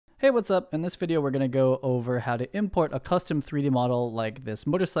Hey, what's up? In this video, we're going to go over how to import a custom 3D model like this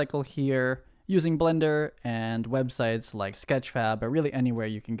motorcycle here using Blender and websites like Sketchfab, or really anywhere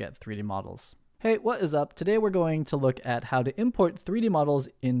you can get 3D models. Hey, what is up? Today we're going to look at how to import 3D models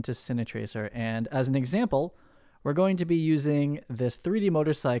into CineTracer, and as an example, we're going to be using this 3D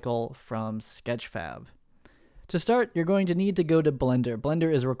motorcycle from Sketchfab. To start, you're going to need to go to Blender.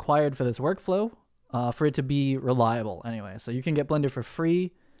 Blender is required for this workflow, for it to be reliable anyway. So you can get Blender for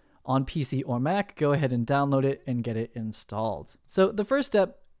free on PC or Mac. Go ahead and download it and get it installed. So the first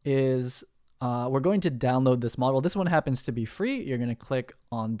step is we're going to download this model. This one happens to be free. You're going to click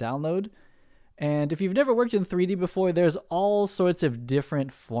on download. And if you've never worked in 3D before, there's all sorts of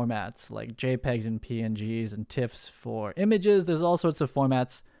different formats like JPEGs and PNGs and TIFFs for images. There's all sorts of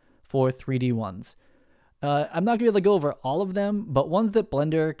formats for 3D ones. I'm not going to be able to go over all of them, but ones that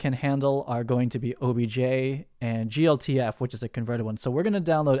Blender can handle are going to be OBJ and GLTF, which is a converted one. So we're going to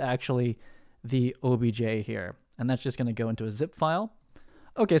download actually the OBJ here, and that's just going to go into a zip file.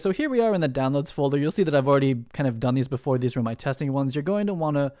 Okay, so here we are in the downloads folder. You'll see that I've already kind of done these before. These were my testing ones. You're going to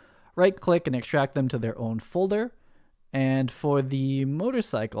want to right-click and extract them to their own folder. And for the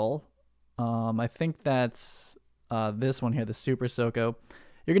motorcycle, I think that's this one here, the Super Soco.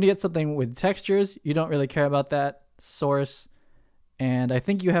 You're going to get something with textures. You don't really care about that. Source. And I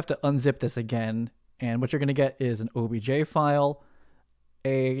think you have to unzip this again. And what you're going to get is an OBJ file,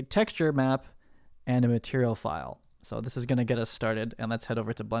 a texture map, and a material file. So this is going to get us started. And let's head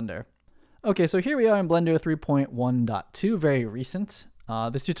over to Blender. Okay, so here we are in Blender 3.1.2, very recent.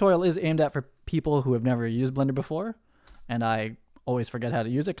 This tutorial is aimed at for people who have never used Blender before. And I always forget how to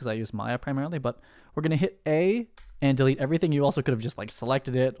use it because I use Maya primarily. But we're going to hit A and delete everything. You also could have just like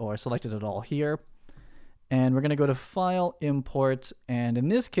selected it or selected it all here. And we're going to go to File, Import, and in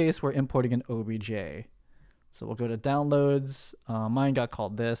this case, we're importing an OBJ. So we'll go to Downloads. Mine got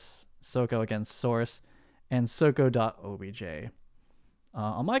called this, Soco again, Source, and Soco.obj.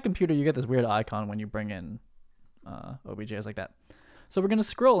 On my computer, you get this weird icon when you bring in OBJs like that. So we're going to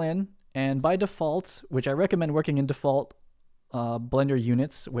scroll in, and by default, which I recommend working in default Blender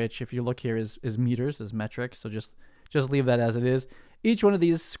units, which if you look here is meters, is metric, so just leave that as it is. Each one of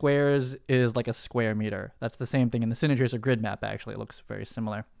these squares is like a square meter. That's the same thing in the CineTracer grid map, actually. It looks very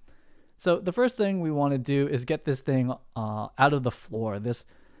similar. So the first thing we want to do is get this thing out of the floor. This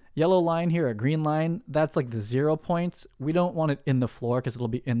yellow line here, a green line, that's like the 0 point. We don't want it in the floor because it'll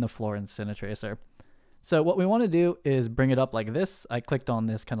be in the floor in CineTracer. So what we want to do is bring it up like this. I clicked on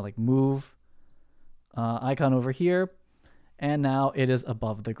this kind of like move icon over here. And now it is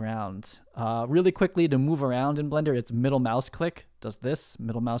above the ground. Really quickly, to move around in Blender, it's middle mouse click, does this,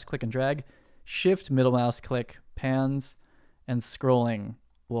 middle mouse click and drag. Shift, middle mouse click, pans, and scrolling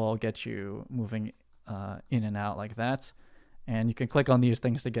will get you moving in and out like that. And you can click on these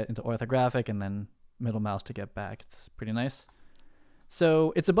things to get into orthographic, and then middle mouse to get back. It's pretty nice.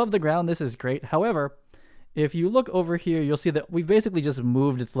 So it's above the ground. This is great. However, if you look over here, you'll see that we've basically just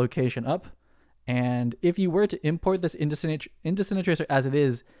moved its location up. And if you were to import this into CineTracer as it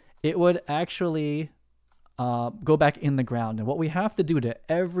is, it would actually go back in the ground. And what we have to do to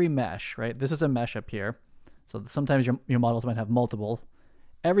every mesh, right? This is a mesh up here. So sometimes your models might have multiple.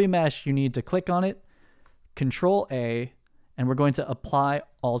 Every mesh, you need to click on it, Control A, and we're going to apply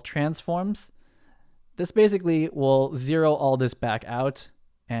all transforms. This basically will zero all this back out,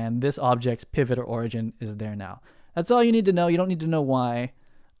 and this object's pivot or origin is there now. That's all you need to know. You don't need to know why.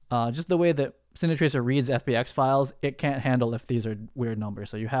 Just the way that CineTracer reads FBX files, it can't handle if these are weird numbers.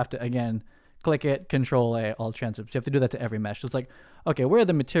 So you have to, again, click it, Control A, all transforms. You have to do that to every mesh. So it's like, okay, where are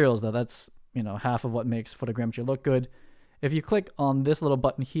the materials though? That's, half of what makes photogrammetry look good. If you click on this little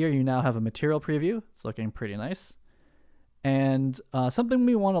button here, you now have a material preview. It's looking pretty nice. And something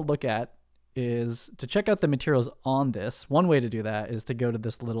we want to look at is to check out the materials on this. One way to do that is to go to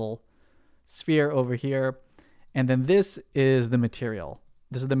this little sphere over here. And then this is the material.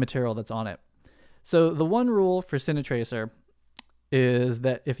 This is the material that's on it. So the one rule for CineTracer is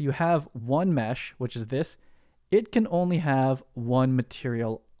that if you have one mesh, which is this, it can only have one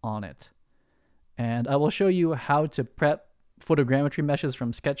material on it. And I will show you how to prep photogrammetry meshes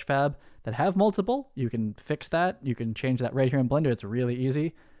from Sketchfab that have multiple. You can fix that. You can change that right here in Blender. It's really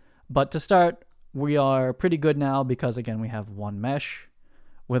easy. But to start, we are pretty good now because, again, we have one mesh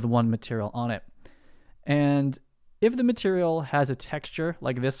with one material on it. And if the material has a texture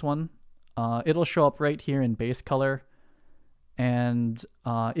like this one, it'll show up right here in base color. And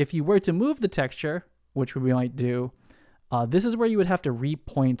if you were to move the texture, which we might do, this is where you would have to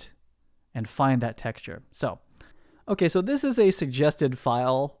repoint and find that texture. So, okay, so this is a suggested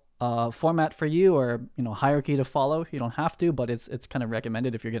file format for you, or hierarchy to follow. You don't have to, but it's kind of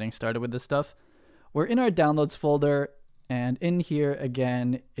recommended if you're getting started with this stuff. We're in our downloads folder, and in here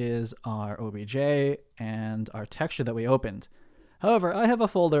again is our OBJ and our texture that we opened. However, I have a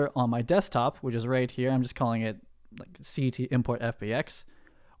folder on my desktop, which is right here. I'm just calling it like CT import FBX.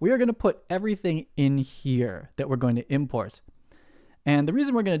 We are going to put everything in here that we're going to import. And the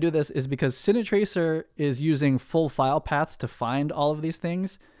reason we're going to do this is because CineTracer is using full file paths to find all of these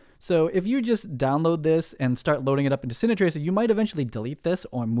things. So if you just download this and start loading it up into CineTracer, you might eventually delete this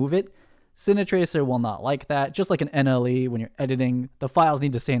or move it. CineTracer will not like that. Just like an NLE, when you're editing, the files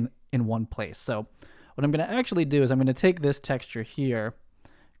need to stay in one place. So what I'm going to actually do is I'm going to take this texture here,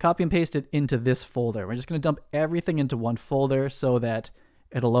 copy and paste it into this folder. We're just going to dump everything into one folder so that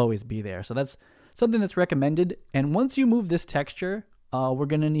it'll always be there. So that's something that's recommended. And once you move this texture, we're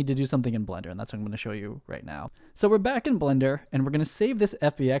going to need to do something in Blender, and that's what I'm going to show you right now. So we're back in Blender, and we're going to save this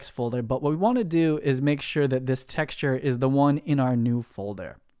FBX folder, but what we want to do is make sure that this texture is the one in our new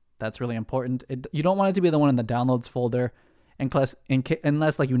folder. That's really important. You don't want it to be the one in the downloads folder, unless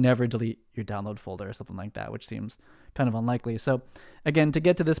like you never delete your download folder or something like that, which seems kind of unlikely. So again, to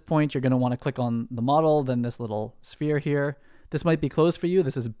get to this point, you're going to want to click on the model, then this little sphere here. This might be closed for you.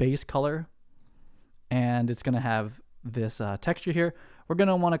 This is base color, and it's going to have this texture here. We're going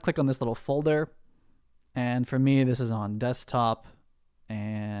to want to click on this little folder, and for me, this is on desktop,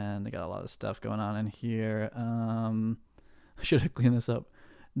 and I got a lot of stuff going on in here. Should I clean this up?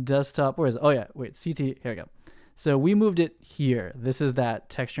 Desktop, where is it? Oh yeah, wait, CT, here we go. So we moved it here. This is that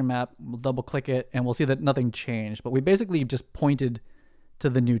texture map. We'll double click it and we'll see that nothing changed, but we basically just pointed to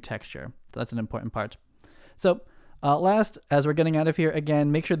the new texture. So that's an important part. So last, as we're getting out of here,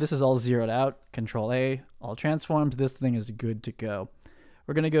 again, make sure this is all zeroed out. Control A, all transforms. This thing is good to go.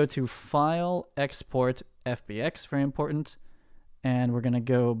 We're going to go to File, Export, FBX, very important. And we're going to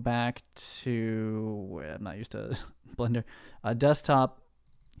go back to, I'm not used to Blender, Desktop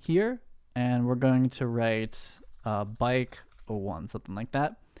here. And we're going to write bike 01, something like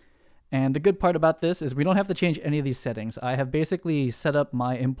that. And the good part about this is we don't have to change any of these settings. I have basically set up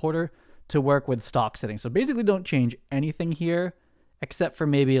my importer to work with stock settings. So basically don't change anything here except for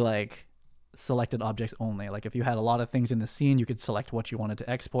maybe like selected objects only. Like if you had a lot of things in the scene, you could select what you wanted to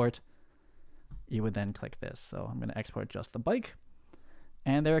export. You would then click this. So I'm going to export just the bike.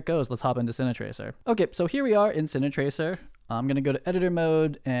 And there it goes. Let's hop into CineTracer. Okay, so here we are in CineTracer. I'm going to go to editor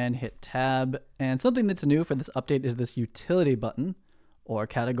mode and hit tab. And something that's new for this update is this utility button or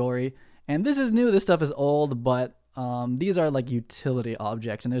category. And this is new. This stuff is old, but these are like utility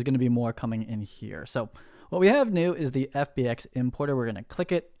objects, and there's going to be more coming in here. So what we have new is the FBX importer. We're going to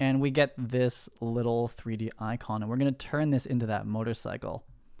click it and we get this little 3D icon, and we're going to turn this into that motorcycle.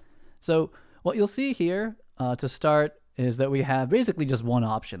 So what you'll see here to start is that we have basically just one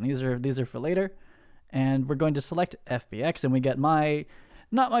option. These are for later, and we're going to select FBX, and we get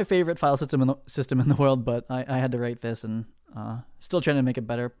not my favorite file system in the world, but I had to write this and still trying to make it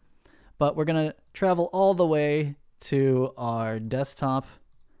better. But we're going to travel all the way to our desktop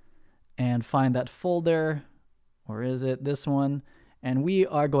and find that folder. Where is it? This one. And we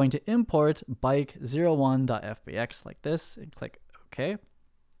are going to import bike01.fbx like this and click OK.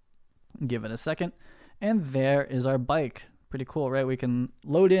 Give it a second. And there is our bike. Pretty cool, right? We can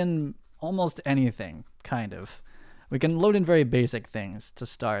load in almost anything, kind of. We can load in very basic things to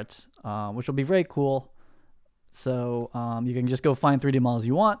start, which will be very cool. So you can just go find 3D models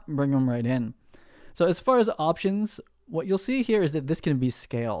you want and bring them right in. So as far as options, what you'll see here is that this can be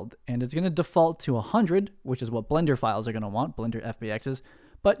scaled, and it's going to default to 100, which is what Blender files are going to want, Blender FBXs,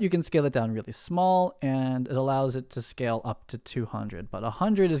 but you can scale it down really small, and it allows it to scale up to 200, but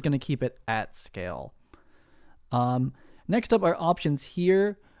 100 is going to keep it at scale. Next up are options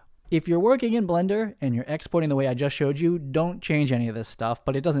here. If you're working in Blender and you're exporting the way I just showed you, don't change any of this stuff,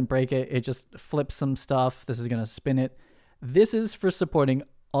 but it doesn't break it. It just flips some stuff. This is going to spin it. This is for supporting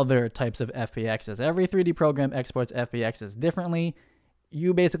other types of FBXs. Every 3D program exports FBXs differently.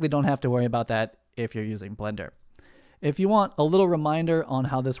 You basically don't have to worry about that if you're using Blender. If you want a little reminder on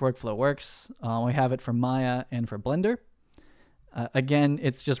how this workflow works, we have it for Maya and for Blender. Again,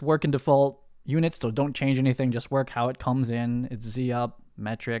 it's just work in default units, so don't change anything, just work how it comes in. It's Z up,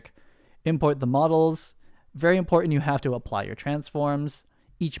 metric. Import the models. Very important, you have to apply your transforms.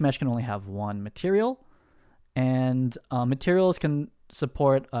 Each mesh can only have one material, and materials can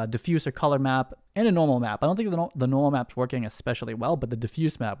support a diffuse or color map and a normal map. I don't think the normal map's working especially well, but the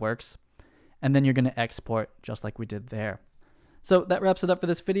diffuse map works. And then you're going to export just like we did there. So that wraps it up for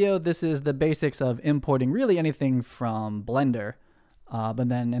this video. This is the basics of importing really anything from Blender. But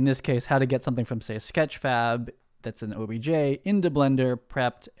then in this case, how to get something from, say, Sketchfab that's in OBJ into Blender,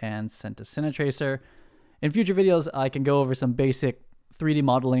 prepped, and sent to CineTracer. In future videos, I can go over some basic 3D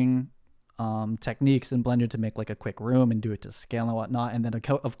modeling techniques in Blender to make like a quick room and do it to scale and whatnot. And then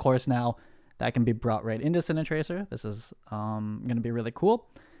of course now that can be brought right into CineTracer. This is going to be really cool.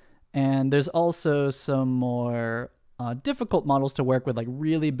 And there's also some more difficult models to work with, like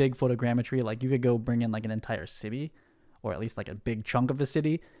really big photogrammetry. Like you could go bring in like an entire city, or at least like a big chunk of a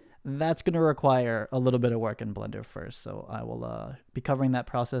city. That's going to require a little bit of work in Blender first. So I will be covering that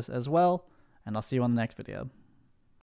process as well. And I'll see you on the next video.